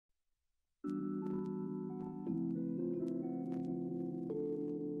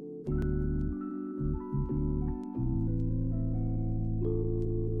You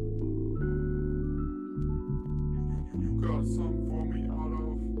got something for me out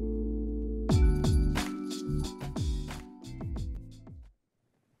of?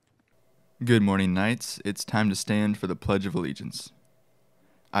 Good morning, Knights. It's time to stand for the Pledge of Allegiance.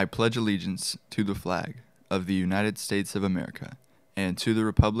 I pledge allegiance to the flag of the United States of America and to the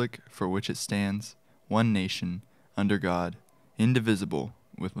republic for which it stands, one nation, under God, indivisible,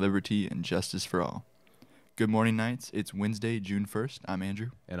 with liberty and justice for all. Good morning, Knights. It's Wednesday, June 1st. I'm Andrew.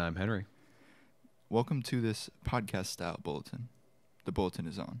 And I'm Henry. Welcome to this podcast-style bulletin. The bulletin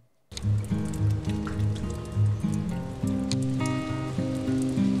is on.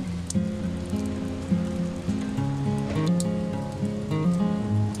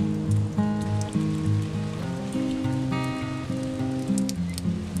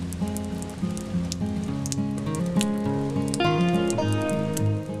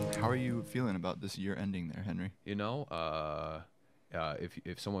 How are you feeling about this year ending there, Henry? You know,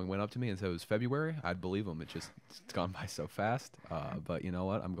 if someone went up to me and said it was February, I'd believe them. It's gone by so fast. But you know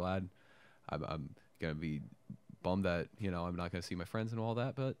what? I'm glad. I'm gonna be bummed that I'm not gonna see my friends and all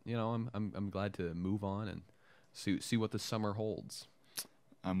that. But I'm glad to move on and see what the summer holds.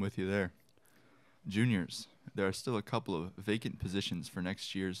 I'm with you there. Juniors, there are still a couple of vacant positions for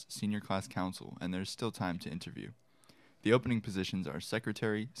next year's senior class council, and there's still time to interview. The opening positions are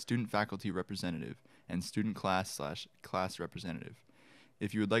secretary, student-faculty representative, and student class/class representative.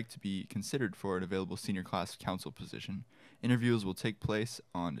 If you would like to be considered for an available senior class council position, interviews will take place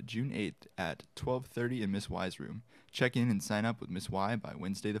on June 8th at 12:30 in Miss Y's room. Check in and sign up with Miss Y by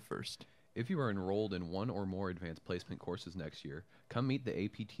Wednesday the 1st. If you are enrolled in one or more advanced placement courses next year, come meet the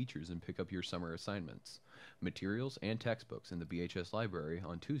AP teachers and pick up your summer assignments, materials, and textbooks in the BHS library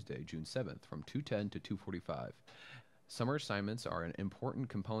on Tuesday, June 7th from 2:10 to 2:45. Summer assignments are an important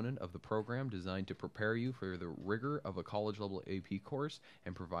component of the program designed to prepare you for the rigor of a college-level AP course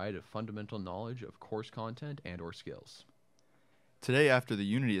and provide a fundamental knowledge of course content and/or skills. Today, after the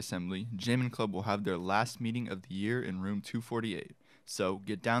Unity Assembly, Jammin' Club will have their last meeting of the year in room 248. So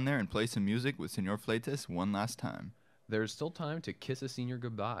get down there and play some music with Senor Fleitas one last time. There's still time to kiss a senior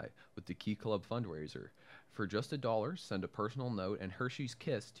goodbye with the Key Club fundraiser. For just $1, send a personal note and Hershey's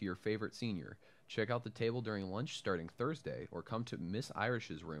Kiss to your favorite senior. Check out the table during lunch starting Thursday or come to Miss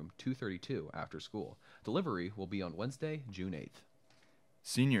Irish's room 232 after school. Delivery will be on Wednesday, June 8th.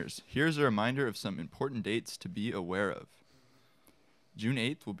 Seniors, here's a reminder of some important dates to be aware of. June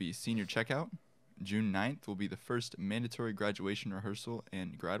 8th will be senior checkout. June 9th will be the first mandatory graduation rehearsal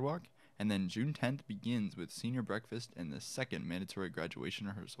and grad walk. And then June 10th begins with senior breakfast and the second mandatory graduation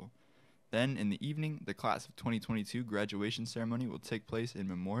rehearsal. Then in the evening, the class of 2022 graduation ceremony will take place in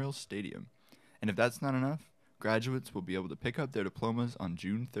Memorial Stadium. And if that's not enough, graduates will be able to pick up their diplomas on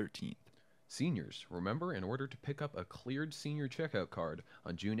June 13th. Seniors, remember, in order to pick up a cleared senior checkout card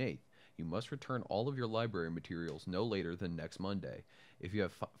on June 8th, you must return all of your library materials no later than next Monday. If you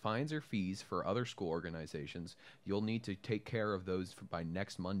have fines or fees for other school organizations, you'll need to take care of those by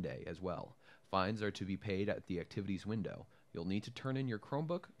next Monday as well. Fines are to be paid at the activities window. You'll need to turn in your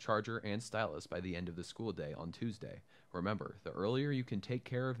Chromebook, charger, and stylus by the end of the school day on Tuesday. Remember, the earlier you can take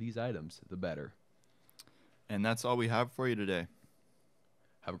care of these items, the better. And that's all we have for you today.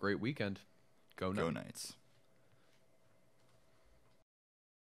 Have a great weekend. Go Go Knights. Knights.